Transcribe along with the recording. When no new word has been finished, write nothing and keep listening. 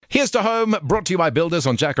Here's to home, brought to you by Builders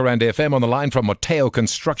on Jacaranda FM. On the line from Mateo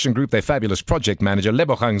Construction Group, their fabulous project manager,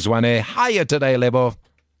 Lebogang Zwane. Hiya today, Lebo.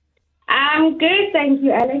 I'm good, thank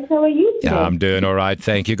you, Alex. How are you today? Yeah, I'm doing all right,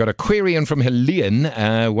 thank you. Got a query in from Helene,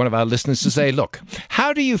 one of our listeners, to say, look,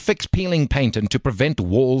 how do you fix peeling paint and to prevent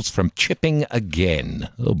walls from chipping again?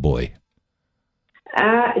 Oh, boy.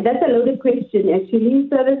 That's a loaded question, actually.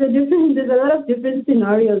 So there's a lot of different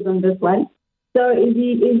scenarios on this one. So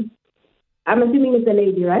I'm assuming it's a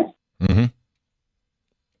lady, right? Mm-hmm.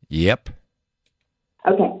 Yep.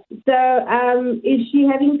 Okay. So is she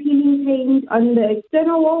having peeling paint on the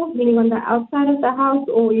external walls, meaning on the outside of the house,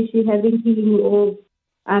 or is she having peeling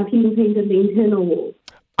paint on the internal walls?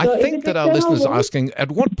 I think that our listeners are asking,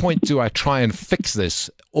 at what point do I try and fix this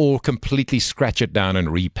or completely scratch it down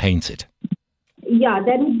and repaint it? Yeah,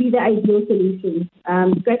 that would be the ideal solution.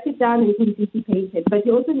 Scratch it down and completely paint it. But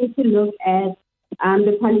you also need to look at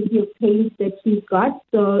the quality of paint that she's got.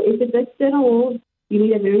 So if it's external walls, you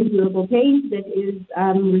need a very durable paint that is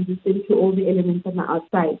resistant to all the elements on the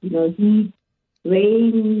outside. You know, heat,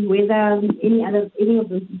 rain, weather, any of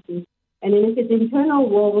those issues. And then if it's internal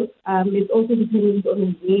walls, it's also dependent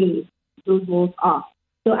on where those walls are.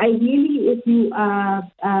 So ideally, if you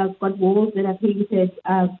got walls that are painted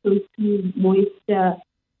close to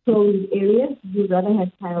moisture-prone areas, you'd rather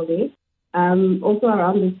have tile there. Also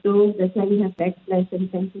around the stove, they can have backsplash and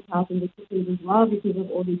fancy tiles in the kitchen as well because of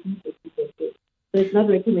all the heat that you get there. So it's not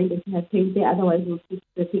recommended to have paint there, otherwise you'll keep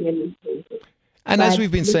stripping and repainting. And as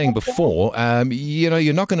we've been saying before,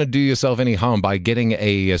 you're not going to do yourself any harm by getting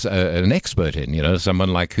an expert in,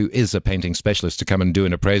 someone like who is a painting specialist to come and do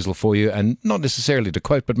an appraisal for you, and not necessarily to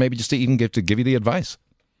quote, but maybe just to even give you the advice.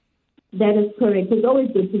 That is correct. It's always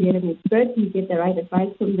good to get an expert. You get the right advice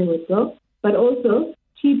from the word-go. But also,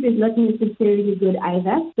 cheap is not necessarily good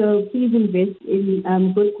either. So please invest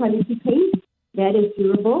in good quality paint that is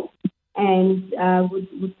durable and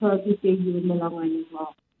would probably save you in the long run as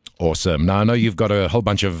well. Awesome. Now, I know you've got a whole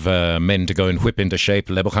bunch of men to go and whip into shape.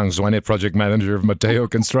 Lebogang Zwane, project manager of Mateo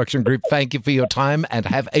Construction Group. Thank you for your time and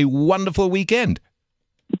have a wonderful weekend.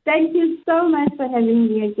 Thank you so much for having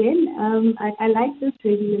me again. I like this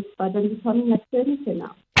radio spot. I'm becoming a furniture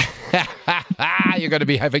now. You're going to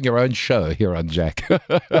be having your own show here on Jack. So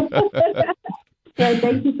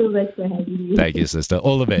thank you so much for having me. Thank you, sister.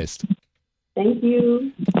 All the best. Thank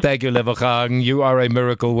you. Thank you, Lebogang. You are a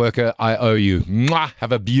miracle worker. I owe you. Mwah!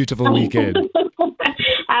 Have a beautiful weekend.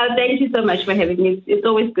 Thank you so much for having me. It's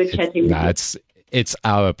always good chatting with you. It's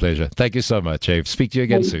our pleasure. Thank you so much, Ave. Speak to you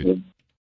again soon.